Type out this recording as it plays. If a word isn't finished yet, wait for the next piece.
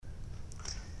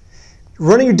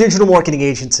running your digital marketing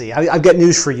agency, I've got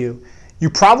news for you. You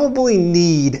probably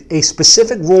need a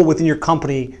specific role within your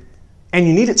company, and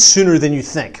you need it sooner than you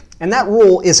think. And that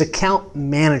role is account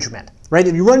management, right?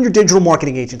 If you run your digital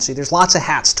marketing agency, there's lots of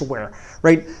hats to wear,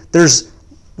 right? There's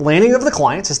landing of the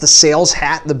clients, is the sales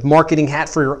hat, the marketing hat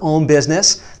for your own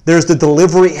business. There's the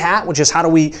delivery hat, which is how do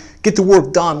we get the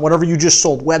work done, whatever you just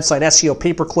sold, website, SEO,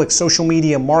 pay-per-click, social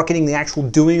media, marketing, the actual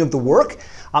doing of the work.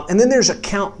 And then there's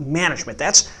account management.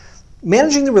 That's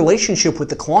managing the relationship with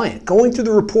the client, going through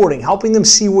the reporting, helping them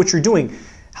see what you're doing,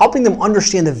 helping them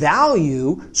understand the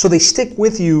value so they stick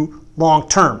with you long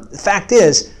term. The fact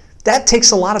is, that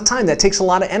takes a lot of time, that takes a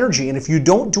lot of energy, and if you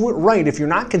don't do it right, if you're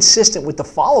not consistent with the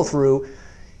follow-through,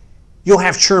 you'll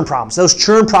have churn problems. Those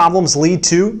churn problems lead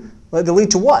to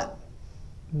what?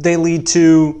 They lead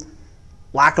to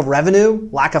lack of revenue,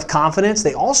 lack of confidence.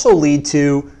 They also lead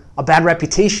to a bad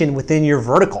reputation within your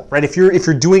vertical, right? If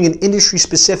you're doing an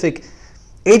industry-specific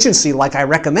agency like I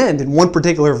recommend in one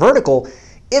particular vertical,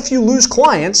 if you lose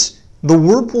clients, the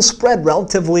word will spread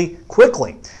relatively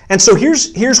quickly. And so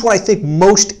here's what I think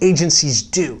most agencies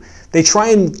do. They try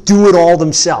and do it all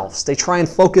themselves. They try and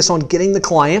focus on getting the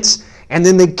clients, and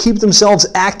then they keep themselves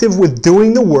active with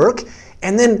doing the work.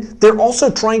 And then they're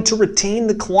also trying to retain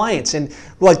the clients and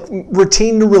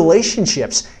retain the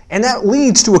relationships. And that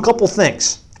leads to a couple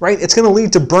things, right? It's going to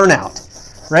lead to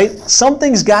burnout, right?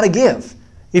 Something's got to give.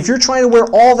 If you're trying to wear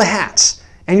all the hats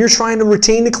and you're trying to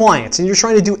retain the clients and you're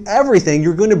trying to do everything,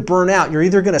 you're going to burn out. You're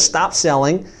either going to stop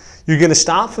selling, you're going to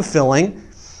stop fulfilling,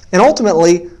 and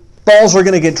ultimately balls are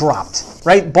going to get dropped,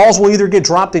 right? Balls will either get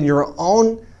dropped in your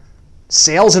own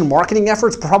sales and marketing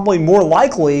efforts, probably more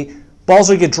likely balls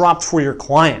will get dropped for your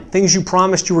client. Things you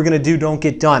promised you were going to do don't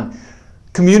get done.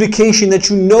 Communication that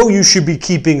you know you should be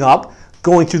keeping up,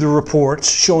 going through the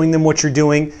reports, showing them what you're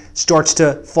doing, starts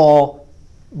to fall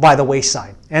by the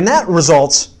wayside. And that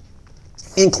results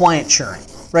in client churn,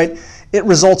 right? It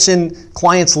results in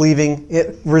clients leaving.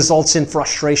 It results in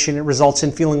frustration. It results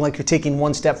in feeling like you're taking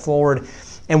one step forward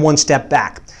and one step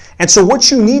back. And so what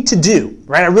you need to do,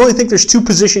 right, I really think there's two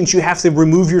positions you have to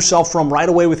remove yourself from right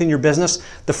away within your business.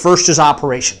 The first is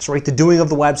operations, right? The doing of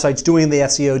the websites, doing the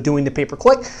SEO, doing the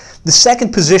pay-per-click. The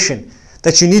second position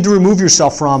that you need to remove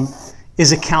yourself from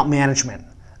is account management,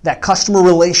 that customer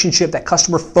relationship, that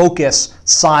customer focus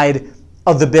side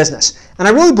of the business. And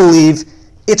I really believe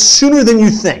it's sooner than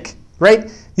you think,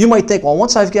 right? You might think, well,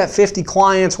 once I've got 50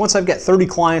 clients, once I've got 30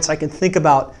 clients, I can think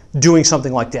about doing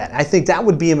something like that. I think that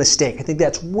would be a mistake. I think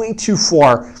that's way too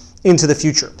far into the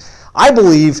future. I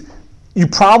believe you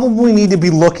probably need to be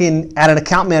looking at an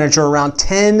account manager around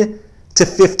 10 to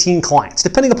 15 clients.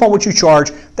 Depending upon what you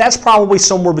charge, that's probably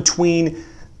somewhere between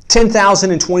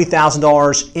 $10,000 and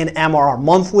 $20,000 in MRR,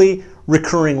 monthly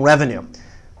recurring revenue.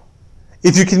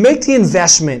 If you can make the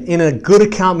investment in a good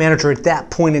account manager at that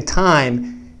point in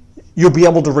time, you'll be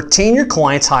able to retain your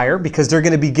clients higher because they're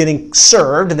going to be getting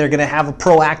served and they're going to have a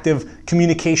proactive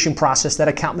communication process that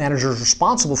account manager is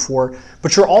responsible for.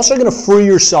 But you're also going to free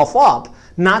yourself up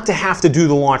not to have to do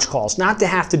the launch calls, not to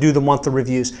have to do the monthly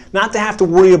reviews, not to have to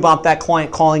worry about that client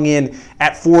calling in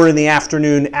at 4 in the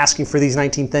afternoon asking for these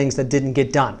 19 things that didn't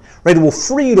get done. Right? It will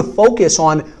free you to focus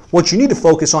on what you need to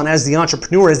focus on as the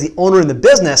entrepreneur, as the owner in the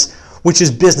business, which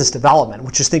is business development,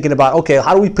 which is thinking about, okay,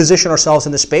 how do we position ourselves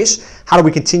in this space? How do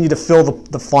we continue to fill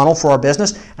the funnel for our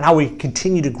business? And how we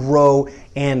continue to grow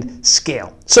and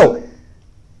scale? So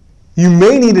you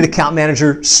may need an account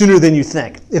manager sooner than you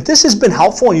think. If this has been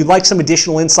helpful and you'd like some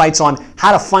additional insights on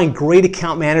how to find great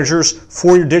account managers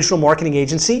for your digital marketing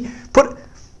agency, put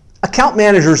account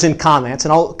managers in comments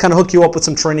and I'll kind of hook you up with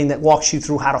some training that walks you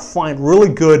through how to find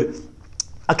really good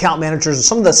account managers and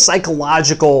some of the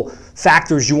psychological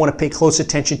factors you want to pay close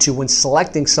attention to when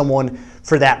selecting someone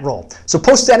for that role. So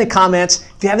post that in comments.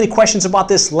 If you have any questions about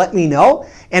this, let me know.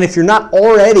 And if you're not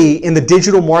already in the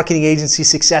Digital Marketing Agency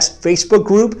Success Facebook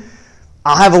group,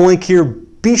 I'll have a link here.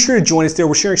 Be sure to join us there.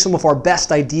 We're sharing some of our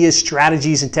best ideas,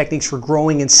 strategies, and techniques for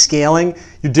growing and scaling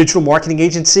your digital marketing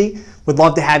agency. We'd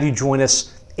love to have you join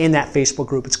us in that Facebook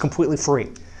group. It's completely free.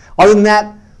 Other than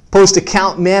that, post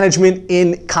account management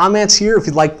in comments here if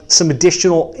you'd like some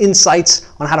additional insights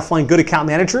on how to find good account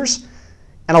managers.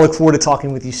 And I look forward to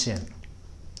talking with you soon.